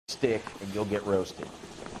stick and you'll get roasted.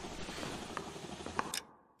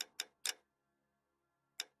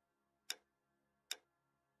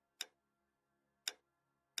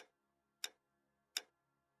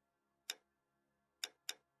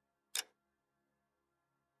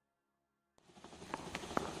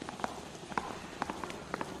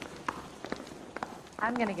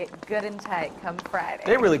 I'm gonna get good and tight come Friday.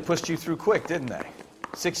 They really pushed you through quick, didn't they?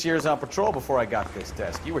 6 years on patrol before I got this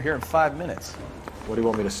desk. You were here in 5 minutes. What do you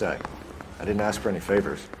want me to say? I didn't ask for any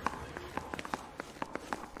favors.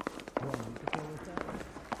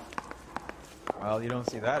 Well, you don't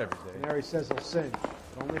see that every day. Mary says he'll sing,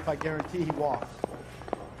 but only if I guarantee he walks.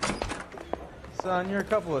 Son, you're a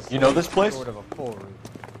couple of... You know this place? Sort of a full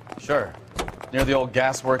route. Sure. Near the old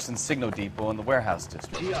gasworks and Signo Depot in the warehouse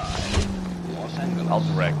district. I'll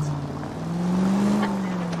direct.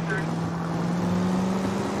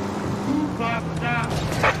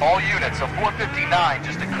 All units, a 459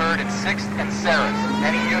 just occurred in 6th and Sarah's.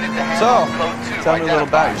 Any unit to handle code 2 tell me a little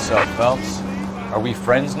about identified. yourself, Phelps. Are we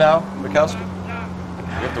friends now, Bukowski?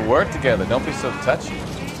 We have to work together. Don't be so touchy.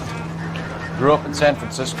 Grew up in San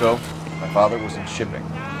Francisco. My father was in shipping.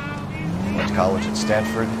 Went to college at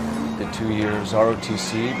Stanford. Did 2 years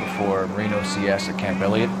ROTC before Marine OCS at Camp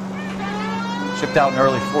Elliott. Shipped out in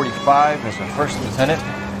early '45 as a first lieutenant.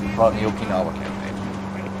 Fought in the Okinawa campaign.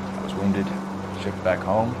 I was wounded. Shipped back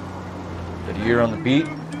home. Did a year on the beat.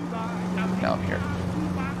 Now I'm here.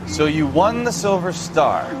 So you won the Silver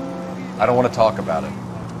Star. I don't want to talk about it.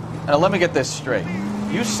 Now let me get this straight.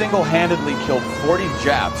 You single-handedly killed 40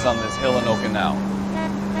 Japs on this hill in Okinawa.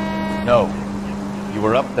 No. You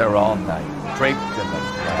were up there all night, draped in the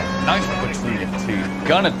flag, knife between your teeth,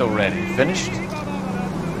 gun at the ready. Finished?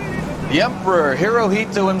 The Emperor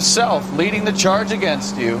Hirohito himself leading the charge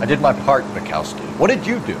against you. I did my part, Bukowski. What did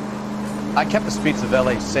you do? I kept the streets of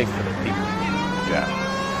L.A. safe for the people. Yeah.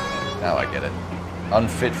 Now I get it.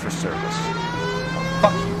 Unfit for service.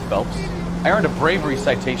 Fuck you, Phelps. I earned a bravery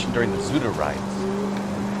citation during the Zuda riots.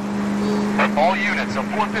 All units, a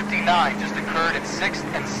 459 just occurred in 6th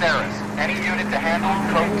and Sarah's. Any unit to handle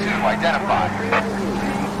code 2 identified.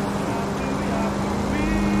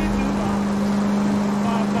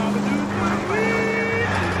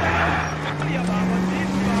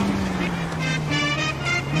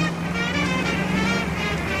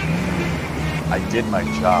 I did my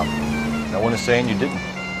job. No one is saying you didn't.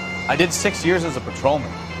 I did 6 years as a patrolman.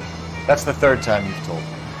 That's the third time you've told me.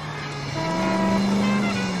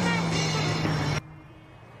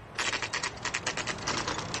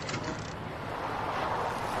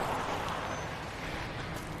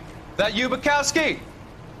 That you, Bukowski?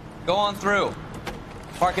 Go on through.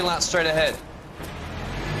 Parking lot straight ahead.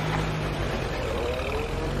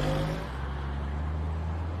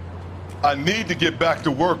 I need to get back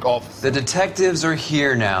to work, officer. The detectives are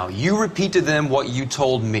here now. You repeat to them what you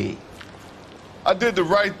told me. I did the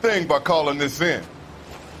right thing by calling this in.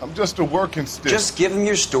 I'm just a working stick. Just give them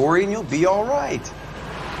your story and you'll be all right.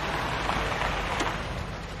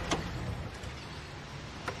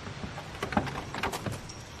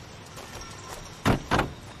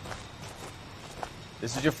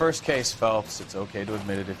 This is your first case, Phelps. It's okay to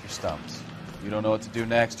admit it if you're stumped. If you don't know what to do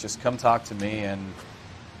next, just come talk to me and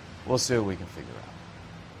we'll see what we can figure out.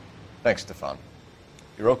 Thanks, Stefan.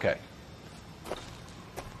 You're okay.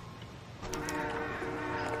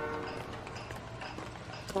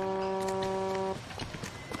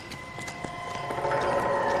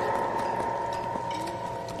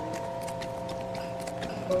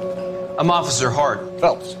 I'm Officer Hart.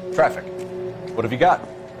 Phelps, traffic. What have you got?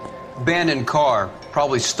 Abandoned car,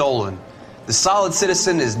 probably stolen. The solid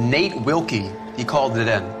citizen is Nate Wilkie. He called it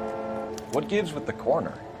in. What gives with the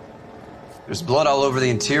coroner? There's blood all over the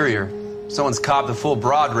interior. Someone's copped a full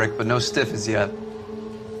Broderick, but no stiff as yet.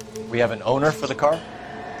 We have an owner for the car?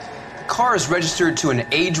 The car is registered to an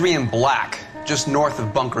Adrian Black, just north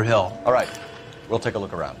of Bunker Hill. All right, we'll take a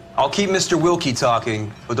look around. I'll keep Mr. Wilkie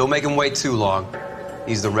talking, but don't make him wait too long.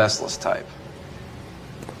 He's the restless type.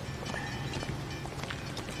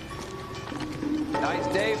 Nice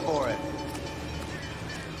day for it.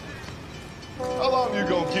 How long you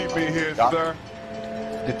gonna keep me here, Doc? sir?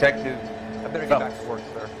 Detective, I better get back to work,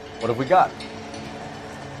 sir. What have we got?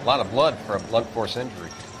 A lot of blood for a blunt force injury.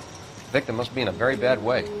 The victim must be in a very bad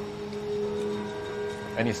way.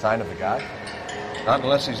 Any sign of the guy? Not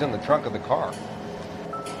unless he's in the trunk of the car.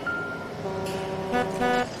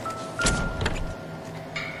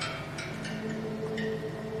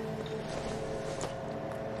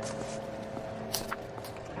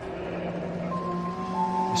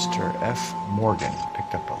 Mr. F. Morgan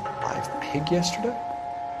picked up a live pig yesterday?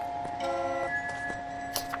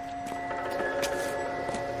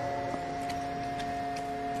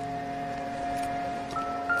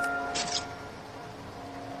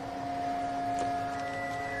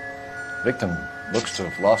 Victim looks to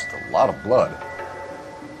have lost a lot of blood.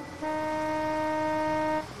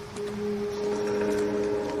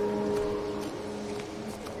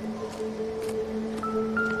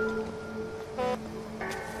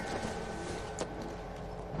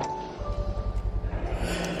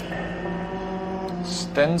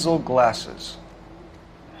 Stenzel glasses.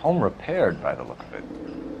 Home repaired by the look of it.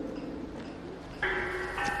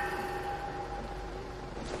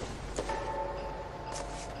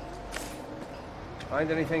 Find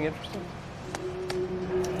anything interesting?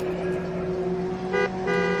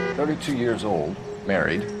 32 years old,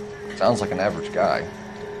 married. Sounds like an average guy.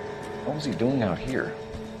 What was he doing out here?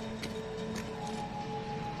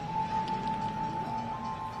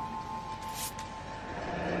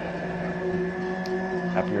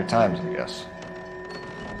 Happier times, I guess.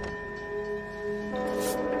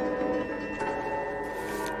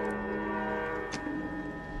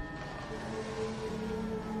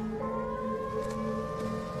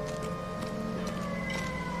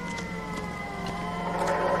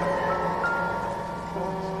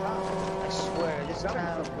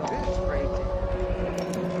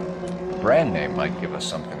 Brand name might give us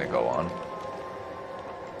something to go on.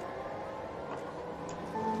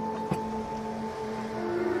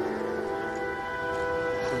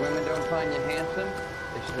 If the women don't find you handsome,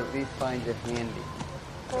 they should at least find you handy.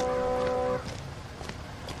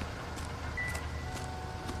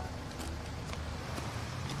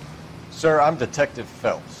 Sir, I'm Detective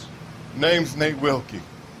Phelps. Name's Nate Wilkie.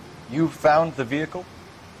 You found the vehicle?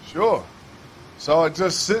 Sure. Saw it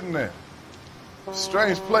just sitting there.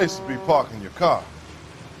 Strange place to be parking your car.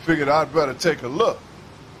 Figured I'd better take a look.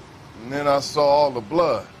 And then I saw all the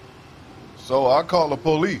blood. So I called the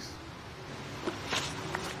police.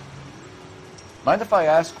 Mind if I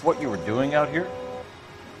ask what you were doing out here?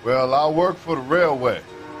 Well, I work for the railway.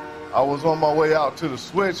 I was on my way out to the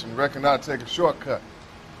switch and reckoned I'd take a shortcut.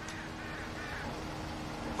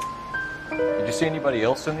 Did you see anybody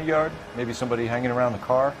else in the yard? Maybe somebody hanging around the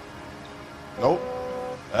car? Nope.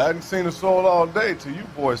 I hadn't seen a soul all day till you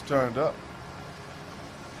boys turned up.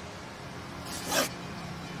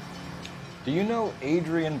 Do you know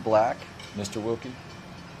Adrian Black, Mr. Wilkie?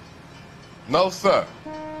 No, sir.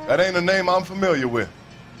 That ain't a name I'm familiar with.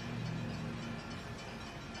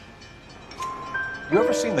 You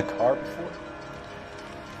ever seen the car before?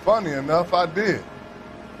 Funny enough, I did.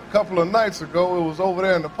 A couple of nights ago, it was over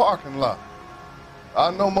there in the parking lot. I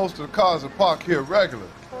know most of the cars are parked here regularly,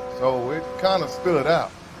 so it kind of stood out.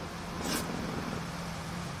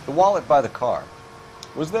 The wallet by the car.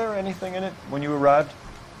 Was there anything in it when you arrived?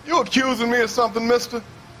 You accusing me of something, mister?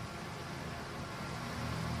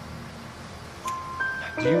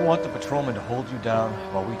 Do you want the patrolman to hold you down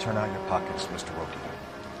while we turn out your pockets, Mr. Wilkie?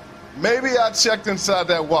 Maybe I checked inside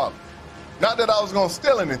that wallet. Not that I was going to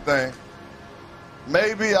steal anything.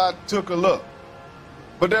 Maybe I took a look.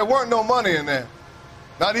 But there weren't no money in there.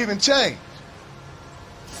 Not even change.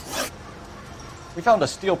 We found a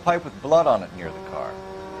steel pipe with blood on it near the car.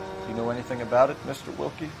 Do you know anything about it, Mr.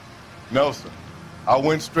 Wilkie? No, sir. I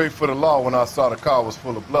went straight for the law when I saw the car was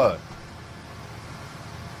full of blood.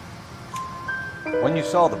 When you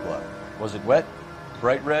saw the blood, was it wet,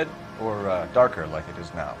 bright red, or darker like it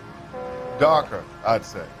is now? Darker, I'd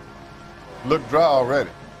say. Looked dry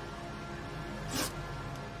already.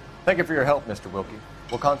 Thank you for your help, Mr. Wilkie.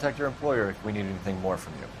 We'll contact your employer if we need anything more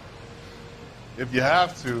from you. If you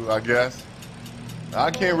have to, I guess.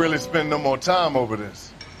 I can't really spend no more time over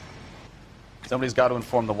this. Somebody's got to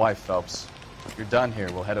inform the wife, Phelps. If you're done here,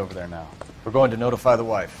 we'll head over there now. We're going to notify the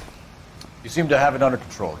wife. You seem to have it under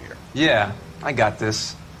control here. Yeah, I got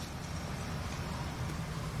this.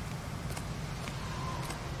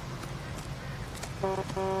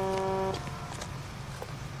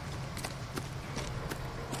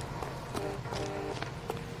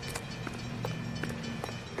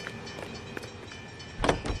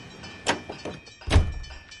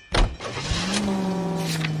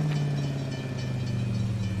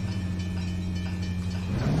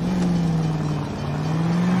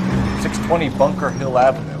 Bunker Hill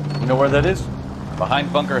Avenue. You know where that is?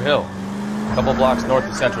 Behind Bunker Hill, a couple blocks north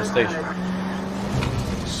of Central Station.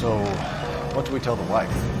 So, what do we tell the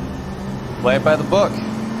wife? Play it by the book.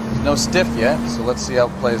 There's no stiff yet, so let's see how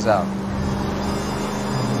it plays out.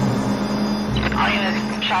 All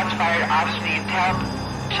units, shots fired off-speed, help.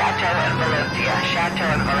 Chateau and Valencia, Chateau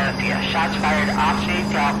and Valencia. Shots fired off-speed,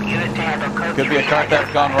 help. Unit to handle code. Could be a car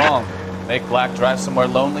theft gone wrong. Make Black drive somewhere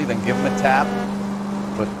lonely, then give him a tap.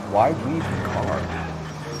 But why leave the car?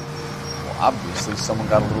 Well, obviously someone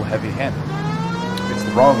got a little heavy-handed. It's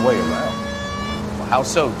the wrong way around. Well, how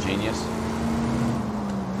so, genius?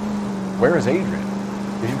 Where is Adrian?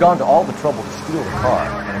 If you've gone to all the trouble to steal the car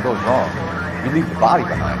and it goes wrong, you leave the body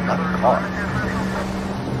behind, not the car.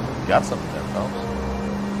 You got something there, Phelps.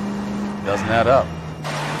 Doesn't add up.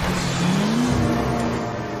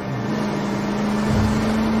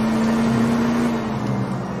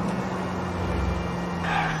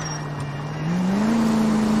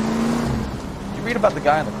 Did you read about the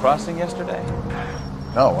guy on the crossing yesterday?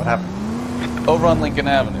 No, what happened? Over on Lincoln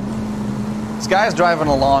Avenue. This guy's driving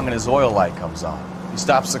along and his oil light comes on. He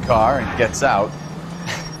stops the car and gets out.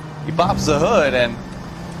 He pops the hood and...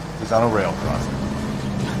 He's on a rail crossing.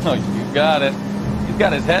 Oh, you got it. He's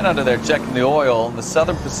got his head under there checking the oil, and the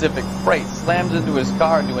Southern Pacific Freight slams into his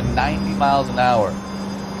car doing 90 miles an hour.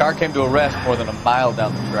 The car came to a rest more than a mile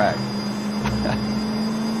down the track.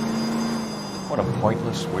 What a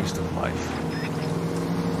pointless waste of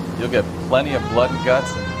life. You'll get plenty of blood and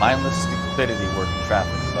guts and mindless stupidity working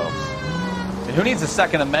traffic, Phelps. And who needs a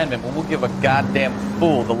Second Amendment when we'll give a goddamn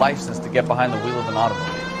fool the license to get behind the wheel of an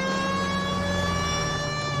automobile?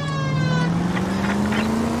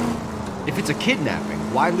 If it's a kidnapping,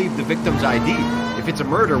 why leave the victim's ID? If it's a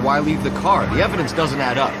murder, why leave the car? The evidence doesn't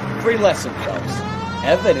add up. Free lesson, Phelps.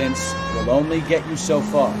 Evidence will only get you so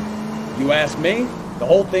far. You ask me, the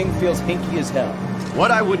whole thing feels hinky as hell.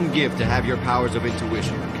 What I wouldn't give to have your powers of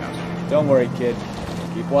intuition, Mikowski. Don't worry, kid.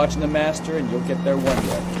 Keep watching the master and you'll get there one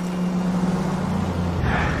day.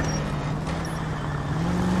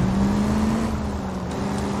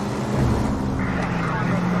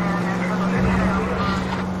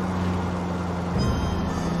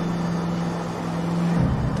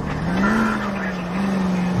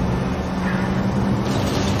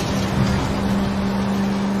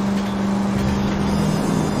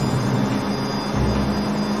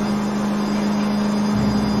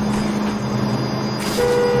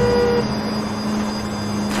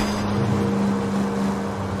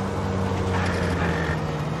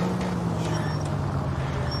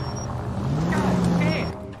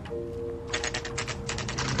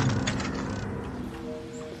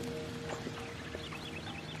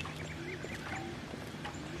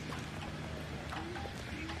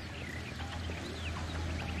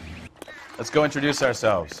 Let's go introduce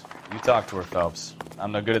ourselves. You talk to her, Phelps.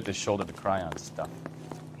 I'm no good at this shoulder-to-cry-on stuff.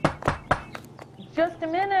 Just a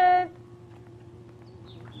minute.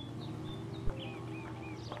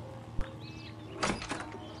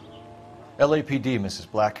 LAPD, Mrs.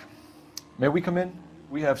 Black. May we come in?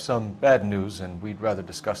 We have some bad news, and we'd rather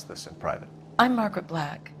discuss this in private. I'm Margaret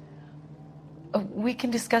Black. We can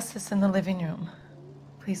discuss this in the living room.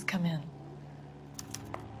 Please come in.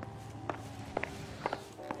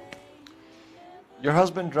 Your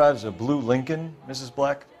husband drives a blue Lincoln, Mrs.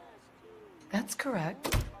 Black? That's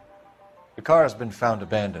correct. The car has been found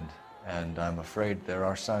abandoned, and I'm afraid there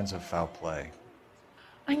are signs of foul play.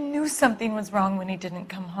 I knew something was wrong when he didn't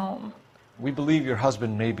come home. We believe your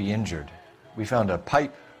husband may be injured. We found a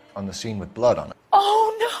pipe on the scene with blood on it.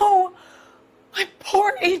 Oh, no! My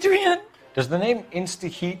poor Adrian! Does the name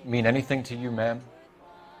Insta-Heat mean anything to you, ma'am?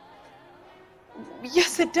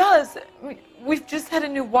 Yes, it does. We've just had a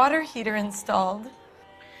new water heater installed.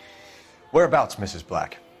 Whereabouts, Mrs.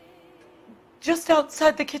 Black? Just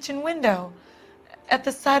outside the kitchen window, at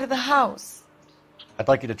the side of the house. I'd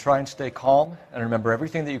like you to try and stay calm and remember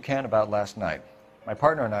everything that you can about last night. My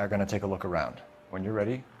partner and I are going to take a look around. When you're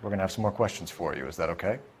ready, we're going to have some more questions for you. Is that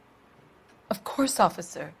okay? Of course,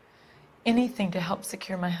 officer. Anything to help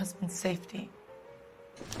secure my husband's safety.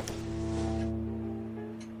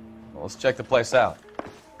 Well, let's check the place out.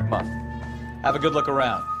 Come on. Have a good look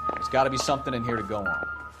around. There's got to be something in here to go on.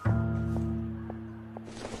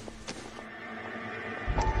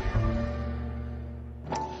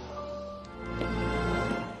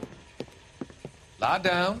 Lie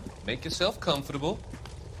down. Make yourself comfortable.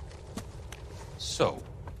 So,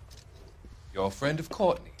 you're a friend of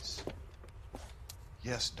Courtney's?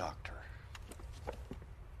 Yes, Doctor.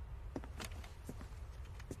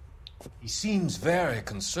 He seems very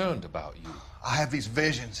concerned about you. I have these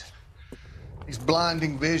visions. These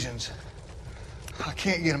blinding visions. I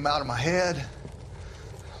can't get them out of my head.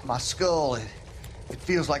 My skull, it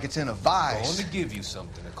feels like it's in a vice. I want to give you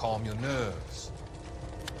something to calm your nerves.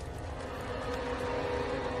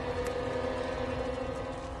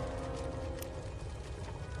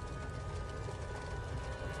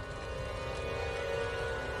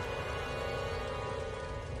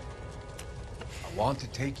 I want to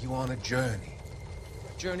take you on a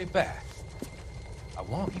journey back. I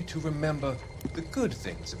want you to remember the good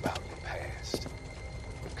things about your past,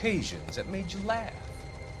 occasions that made you laugh,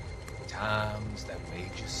 times that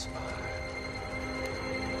made you smile.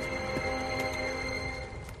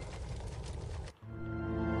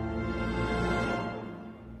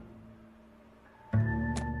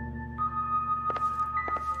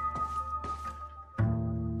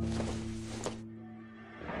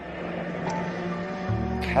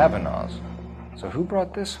 Kavanaughs. So who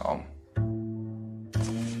brought this home?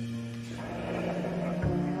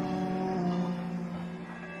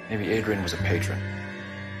 Maybe Adrian was a patron.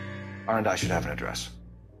 R&I should have an address.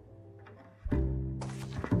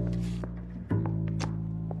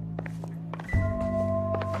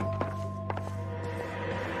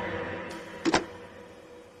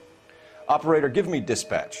 Operator, give me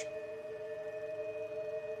dispatch.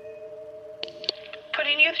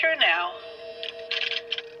 Putting you through now.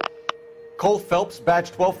 Cole Phelps, badge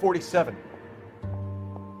 1247.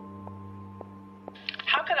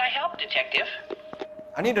 How can I help, Detective?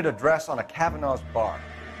 I need an address on a Kavanaugh's bar.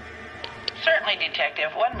 Certainly,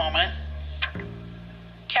 Detective. One moment.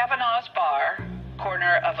 Kavanaugh's Bar,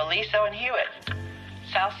 corner of Aliso and Hewitt,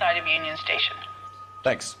 south side of Union Station.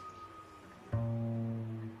 Thanks.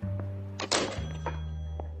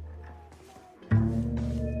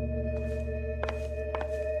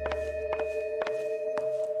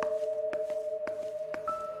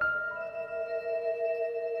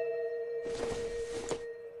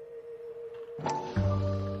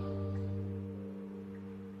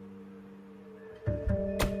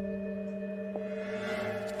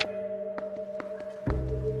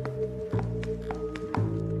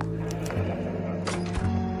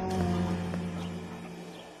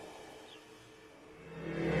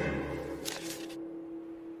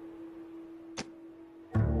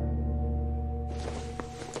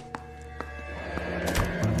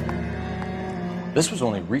 This was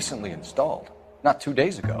only recently installed, not 2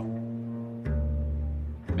 days ago.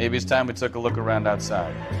 Maybe it's time we took a look around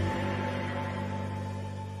outside.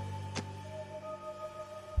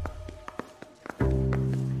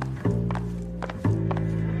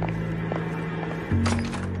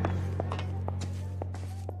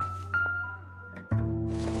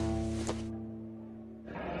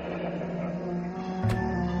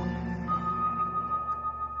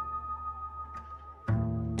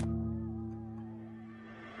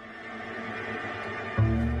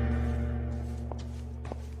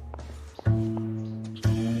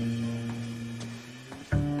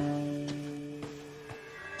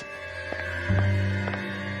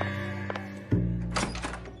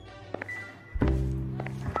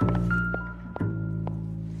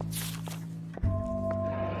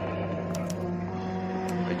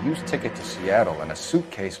 Used ticket to Seattle and a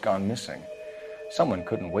suitcase gone missing. Someone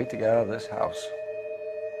couldn't wait to get out of this house.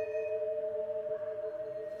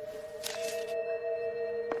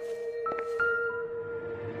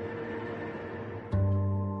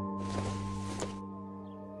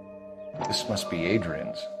 This must be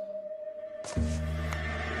Adrian's.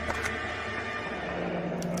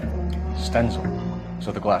 Stencil,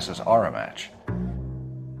 so the glasses are a match.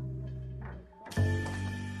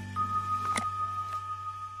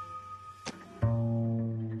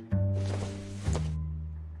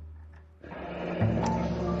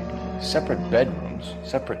 Separate bedrooms,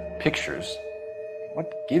 separate pictures.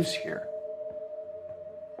 What gives here?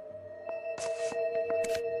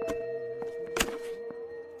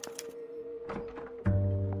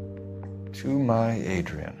 To my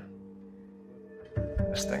Adrian.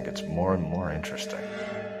 This thing gets more and more interesting.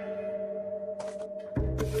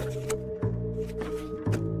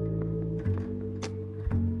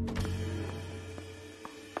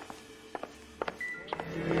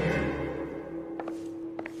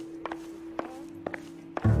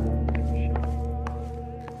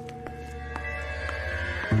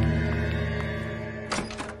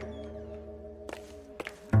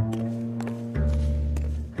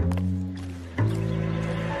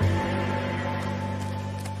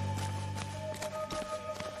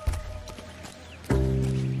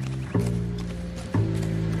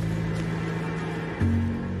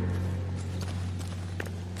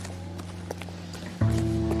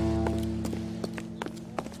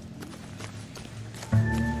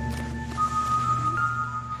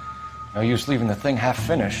 No use leaving the thing half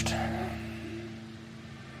finished.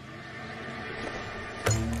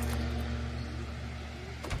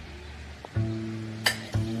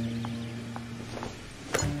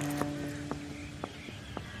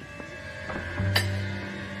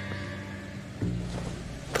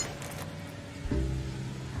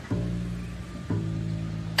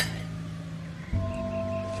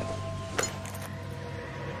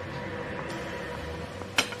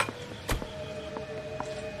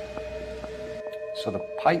 So the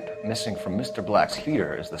pipe missing from Mr. Black's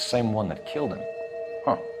heater is the same one that killed him.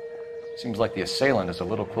 Huh. Seems like the assailant is a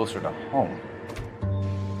little closer to home.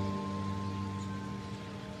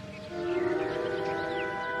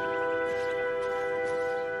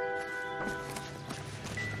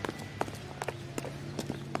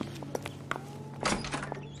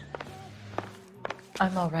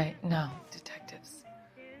 I'm all right now, detectives.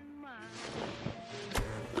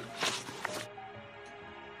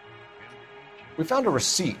 We found a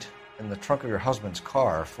receipt in the trunk of your husband's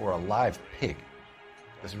car for a live pig.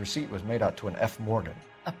 This receipt was made out to an F. Morgan.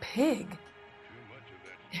 A pig?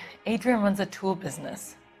 Adrian runs a tool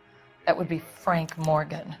business. That would be Frank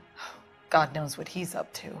Morgan. God knows what he's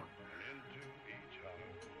up to.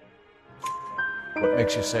 What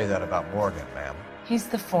makes you say that about Morgan, ma'am? He's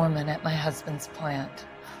the foreman at my husband's plant.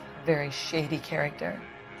 A very shady character.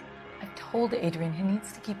 I've told Adrian he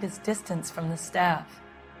needs to keep his distance from the staff.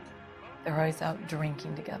 They're always out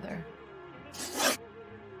drinking together.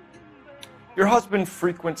 Your husband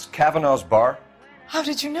frequents Kavanaugh's bar? How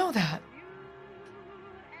did you know that?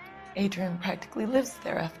 Adrian practically lives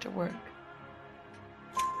there after work.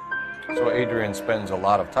 So Adrian spends a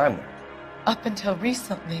lot of time there? Up until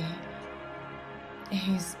recently,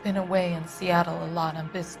 he's been away in Seattle a lot on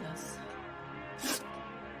business.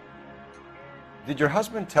 Did your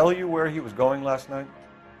husband tell you where he was going last night?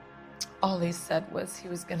 All he said was he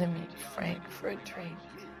was going to meet Frank for a drink.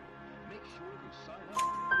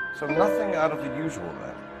 So nothing out of the usual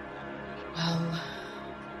then? Well,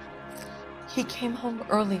 he came home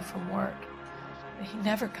early from work. He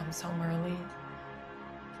never comes home early.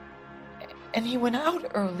 And he went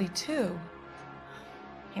out early, too.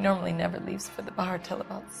 He normally never leaves for the bar till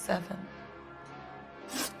about 7.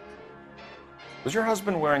 Was your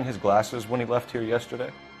husband wearing his glasses when he left here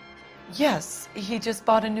yesterday? Yes, he just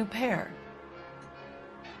bought a new pair.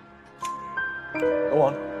 Go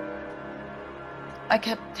on. I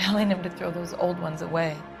kept telling him to throw those old ones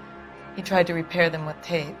away. He tried to repair them with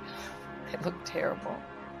tape. They looked terrible.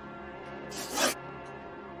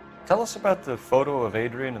 Tell us about the photo of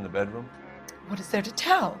Adrian in the bedroom. What is there to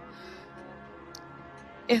tell?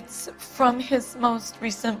 It's from his most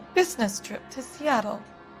recent business trip to Seattle.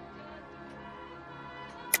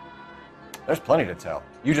 There's plenty to tell.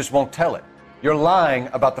 You just won't tell it. You're lying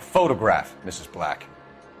about the photograph, Mrs. Black.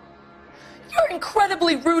 You're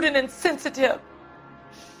incredibly rude and insensitive.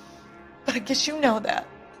 But I guess you know that.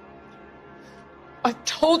 I've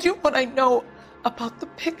told you what I know about the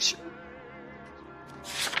picture.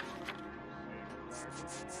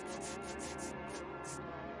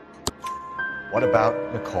 What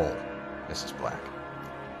about Nicole, Mrs. Black?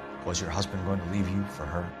 Was your husband going to leave you for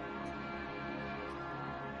her?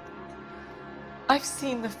 I've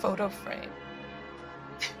seen the photo frame.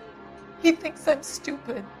 He thinks I'm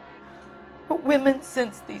stupid. But women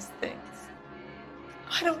sense these things.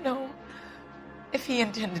 I don't know if he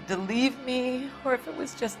intended to leave me or if it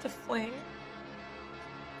was just a fling.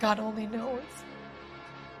 God only knows.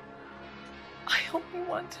 I only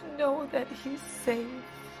want to know that he's safe.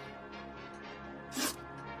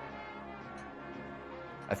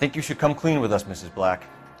 I think you should come clean with us, Mrs. Black.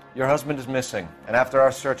 Your husband is missing, and after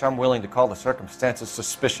our search, I'm willing to call the circumstances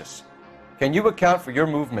suspicious. Can you account for your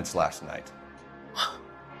movements last night?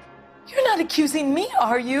 You're not accusing me,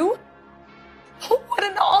 are you? What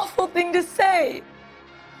an awful thing to say.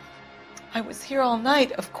 I was here all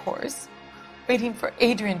night, of course, waiting for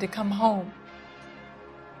Adrian to come home.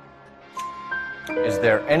 Is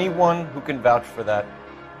there anyone who can vouch for that?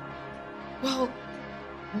 Well,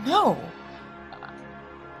 no.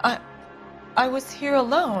 I was here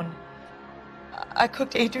alone. I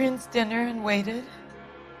cooked Adrian's dinner and waited,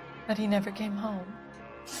 but he never came home.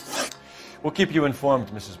 We'll keep you informed,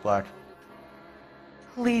 Mrs. Black.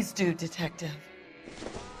 Please do, Detective.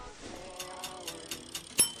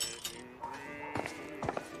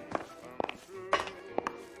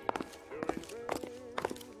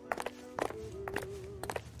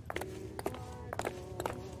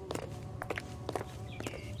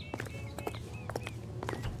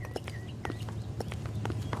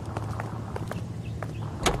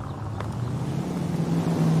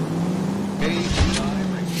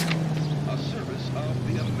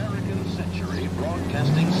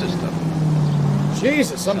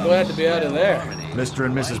 Jesus, I'm glad to be out of there. Mr.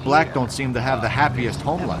 and Mrs. Black don't seem to have the happiest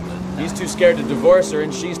home life. He's too scared to divorce her,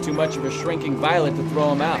 and she's too much of a shrinking violet to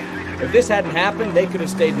throw him out. If this hadn't happened, they could have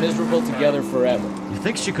stayed miserable together forever. You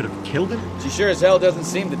think she could have killed him? She sure as hell doesn't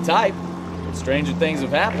seem the type, but stranger things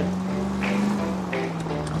have happened.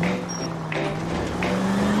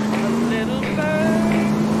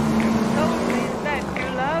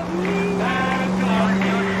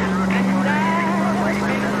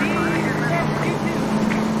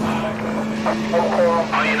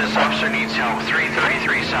 All units, officer needs help.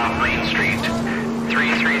 333 South Main Street.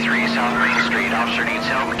 333 South Main Street. Officer needs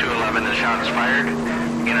help. 211, the shots fired.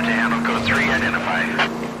 Unit to handle code 3, identify.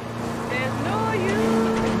 There's no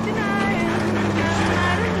use denying,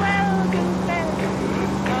 might as well confess.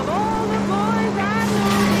 Of all the boys I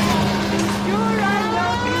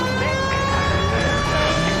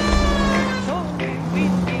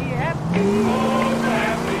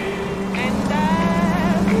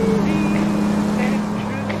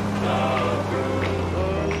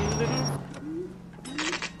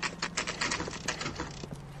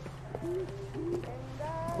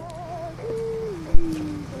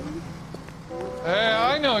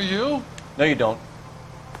No, you don't.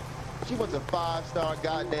 She wants a 5-star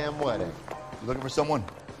goddamn wedding. You looking for someone?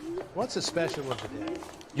 What's the special of the day?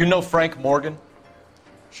 You know Frank Morgan?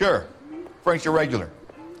 Sure. Frank's your regular.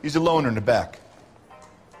 He's a loner in the back.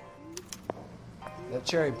 That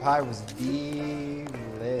cherry pie was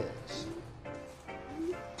delish.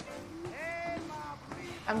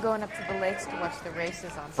 I'm going up to the lakes to watch the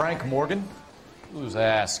races on Frank Saturday. Morgan? Who's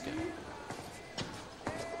asking?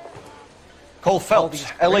 Cole Phelps,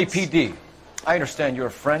 LAPD. I understand you're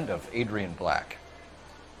a friend of Adrian Black.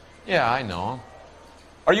 Yeah, I know him.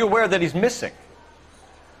 Are you aware that he's missing?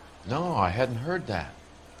 No, I hadn't heard that.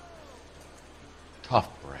 Tough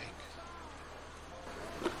break.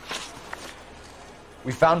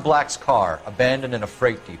 We found Black's car abandoned in a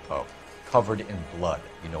freight depot, covered in blood.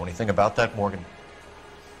 You know anything about that, Morgan?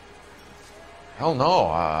 Hell no.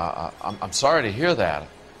 I'm sorry to hear that.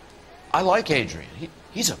 I like Adrian.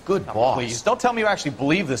 He's a good boss. Please, don't tell me you actually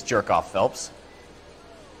believe this jerk-off, Phelps.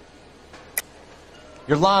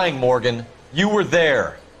 You're lying, Morgan. You were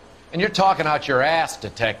there. And you're talking out your ass,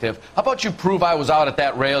 detective. How about you prove I was out at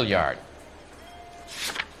that rail yard?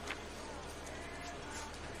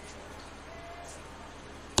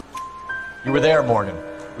 You were there, Morgan.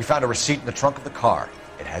 We found a receipt in the trunk of the car.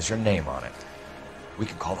 It has your name on it. We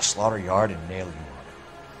can call the slaughter yard and nail you on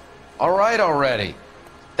it. All right already.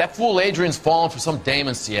 That fool Adrian's fallen for some dame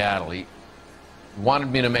in Seattle. He wanted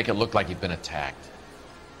me to make it look like he'd been attacked.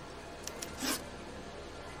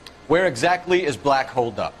 Where exactly is Black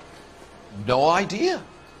holed up? No idea.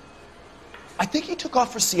 I think he took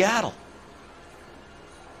off for Seattle.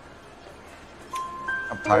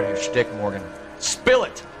 I'm tired of your shtick, Morgan. Spill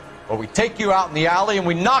it! Or we take you out in the alley and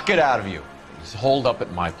we knock it out of you. He's holed up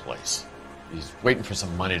at my place. He's waiting for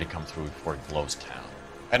some money to come through before he blows town.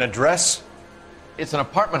 An address? It's an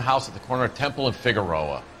apartment house at the corner of Temple and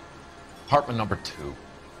Figueroa. Apartment number 2.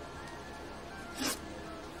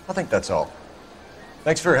 I think that's all.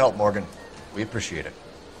 Thanks for your help, Morgan. We appreciate it.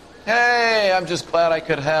 Hey, I'm just glad I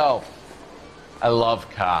could help. I love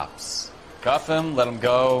cops. Cuff him, let him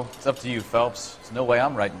go. It's up to you, Phelps. There's no way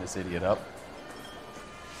I'm writing this idiot up.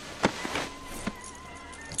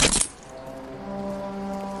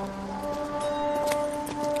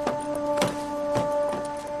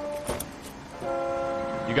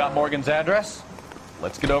 You got Morgan's address?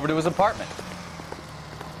 Let's get over to his apartment.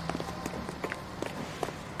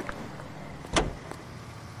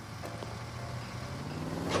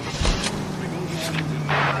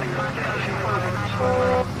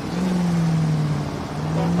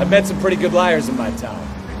 I've met some pretty good liars in my town.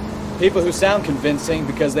 People who sound convincing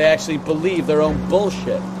because they actually believe their own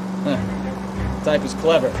bullshit. The type is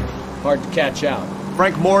clever, hard to catch out.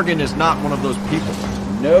 Frank Morgan is not one of those people.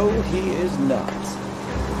 No, he is not.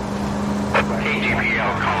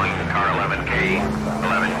 KGPL calling car 11K.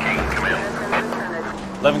 11K, come in.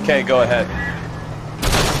 11K, go ahead.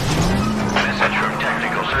 Message from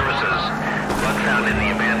Technical Services. Blood found in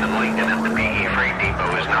the abandoned Lincoln at the PE Freight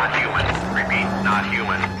Depot is not human. Repeat, not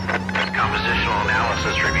human. Compositional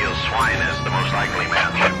analysis reveals swine as the most likely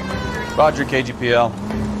match. Roger, KGPL.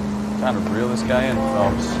 Time to reel this guy in,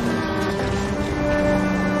 Phelps.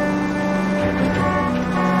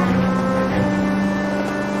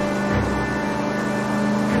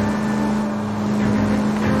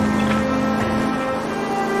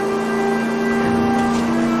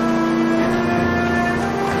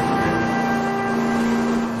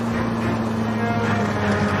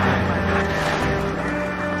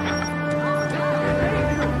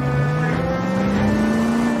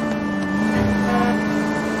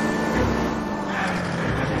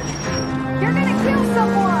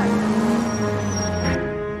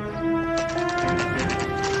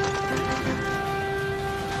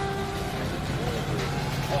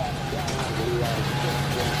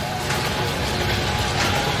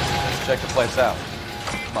 Check the place out.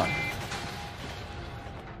 Come on.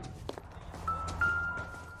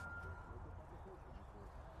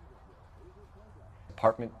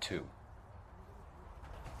 Apartment 2.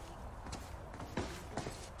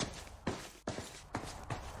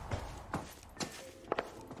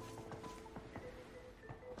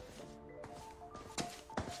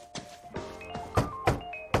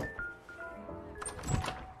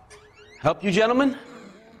 Help you, gentlemen?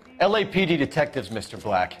 LAPD detectives, Mr.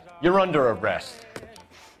 Black. You're under arrest.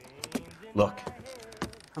 Look,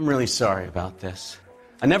 I'm really sorry about this.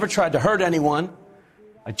 I never tried to hurt anyone.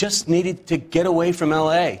 I just needed to get away from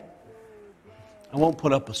LA. I won't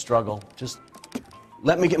put up a struggle. Just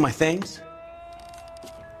let me get my things.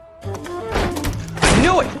 I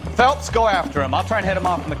knew it! Phelps, go after him. I'll try and head him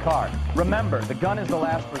off in the car. Remember, the gun is the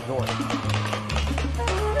last resort.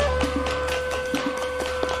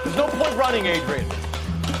 There's no point running, Adrian.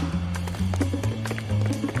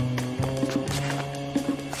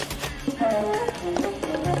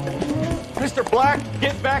 Mr. Black,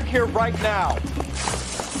 get back here right now.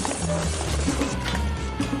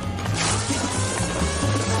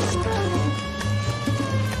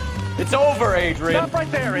 It's over, Adrian. Stop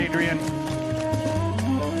right there, Adrian.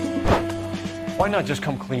 Why not just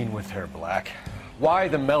come clean with her, Black? Why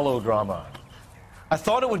the melodrama? I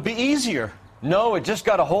thought it would be easier. No, it just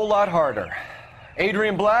got a whole lot harder.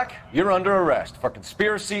 Adrian Black, you're under arrest for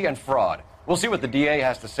conspiracy and fraud. We'll see what the DA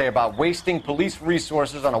has to say about wasting police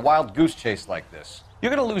resources on a wild goose chase like this.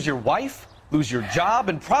 You're gonna lose your wife, lose your job,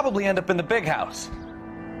 and probably end up in the big house.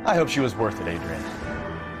 I hope she was worth it, Adrian.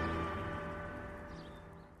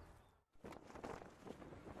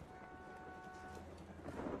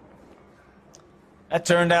 That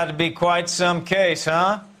turned out to be quite some case,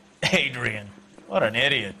 huh? Adrian, what an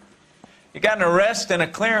idiot. You got an arrest and a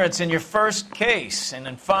clearance in your first case, and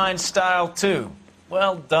in fine style, too.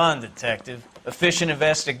 Well done, detective. Efficient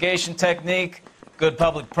investigation technique, good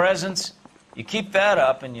public presence. You keep that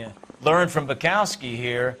up and you learn from Bukowski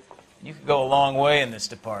here, you could go a long way in this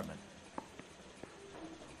department.